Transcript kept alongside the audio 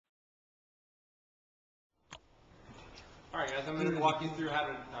Alright guys, I'm going to walk you through how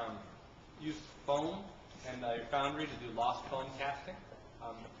to use foam and your foundry to do lost foam casting.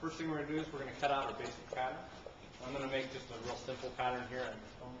 First thing we're going to do is we're going to cut out our basic pattern. I'm going to make just a real simple pattern here, and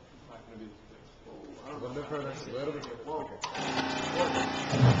it's not going to be this big. A little bit further, a little bit further.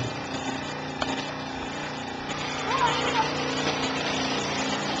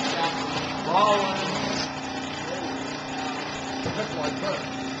 Whoa.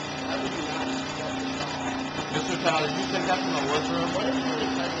 Mr. Tyler, did you take that from the workroom?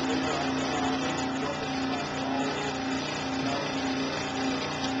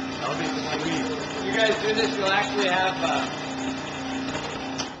 That'll be sweet. You guys do this, you'll actually have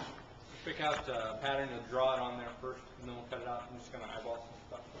pick out a pattern and draw it on there first, and then we'll cut it out. I'm just going to eyeball some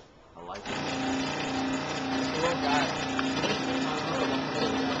stuff. I like it. Little guy.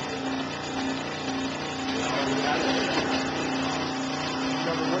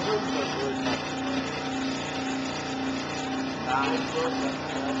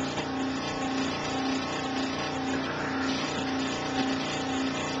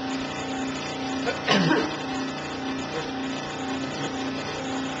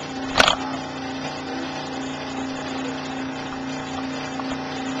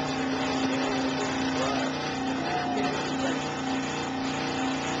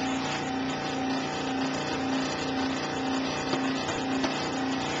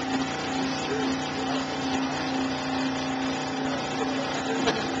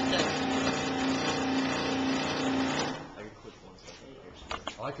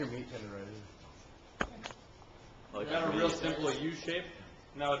 I like your meat tender right Well, got a real simple U shape.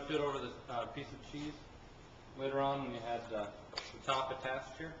 Now it would fit over this piece of cheese. Later on, when you had the top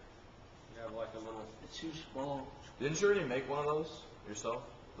attached here, you have like a little. It's too small. Didn't you already make one of those yourself?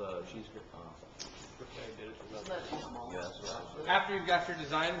 The cheese. Isn't that too small? Yes. After you've got your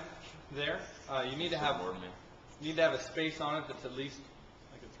design there, you need to have More than me. a space on it that's at least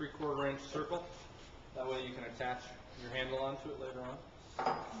like a 3/4 inch circle. That way you can attach your handle onto it later on.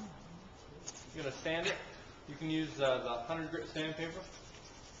 You're going to sand it. You can use the 100 grit sandpaper.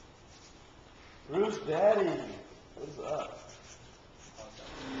 Bruce Daddy, what's up?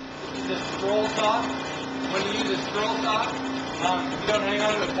 This is a scroll saw. When you use a scroll saw, if you don't hang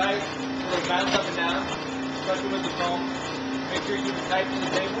on to it tight, it'll bounce up and down, especially with the foam. Make sure you keep it tight to the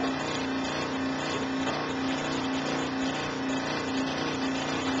table.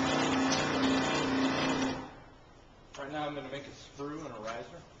 Right now I'm going to make a sprue and a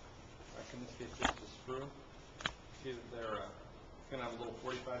riser. In this case, just a sprue. See that they're going to have a little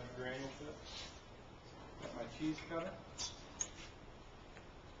 45-degree angle to it. Got my cheese cutter.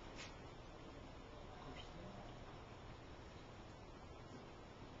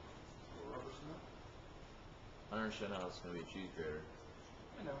 Little rubber cement. I don't understand how it's going to be a cheese grater.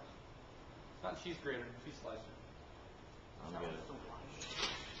 I know. It's not cheese grater, it's cheese slicer. I'm good.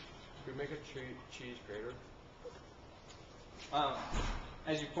 Should we make a cheese grater?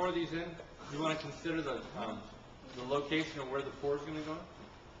 As you pour these in, you want to consider the location of where the pour is going to go.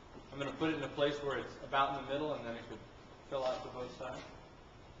 I'm going to put it in a place where it's about in the middle, and then it could fill out to both sides.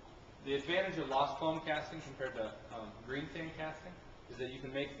 The advantage of lost foam casting compared to green sand casting is that you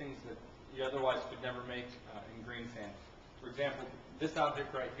can make things that you otherwise could never make in green sand. For example, this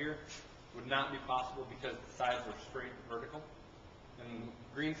object right here would not be possible because the sides are straight and vertical. In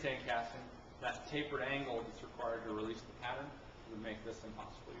green sand casting, that tapered angle that's required to release the pattern would make this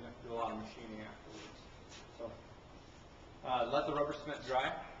impossible. You have to do a lot of machining afterwards. So let the rubber cement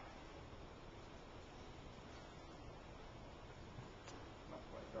dry. Not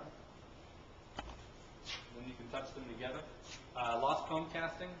quite dry. Then you can touch them together. Lost foam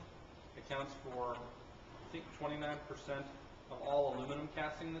casting accounts for, I think, 29% of all aluminum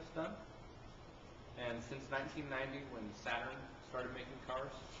casting that's done. And since 1990, when Saturn started making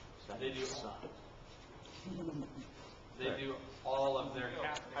cars, they do all of their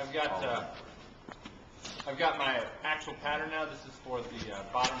casting. I've got my actual pattern now. This is for the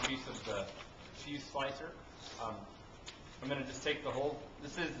bottom piece of the cheese slicer. I'm going to just take the whole.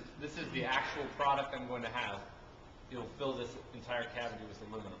 This is the actual product I'm going to have. You'll fill this entire cavity with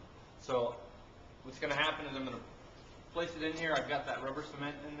aluminum. So what's going to happen is I'm going to place it in here. I've got that rubber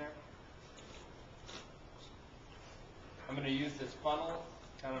cement in there. I'm going to use this funnel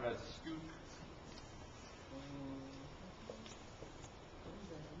kind of as a scoop.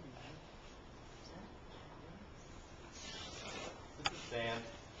 This is sand.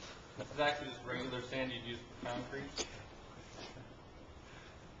 This is actually just regular sand you'd use for concrete.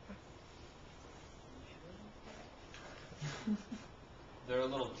 There are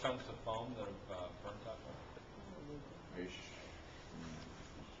little chunks of foam that have burnt up. Are you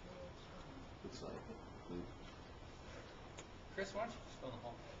looks like it. Chris, why don't you just go in the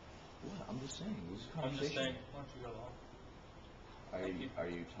hall? What? I'm just saying. This is a I'm just saying, conversation. why don't you go to the hall? Are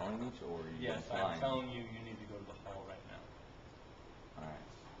you telling me to, or are you Yes, implying? I'm telling you, you need to go to the hall right now. All right.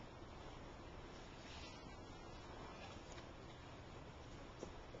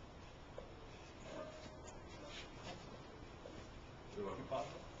 You pause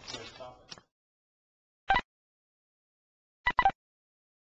it? Or stop it?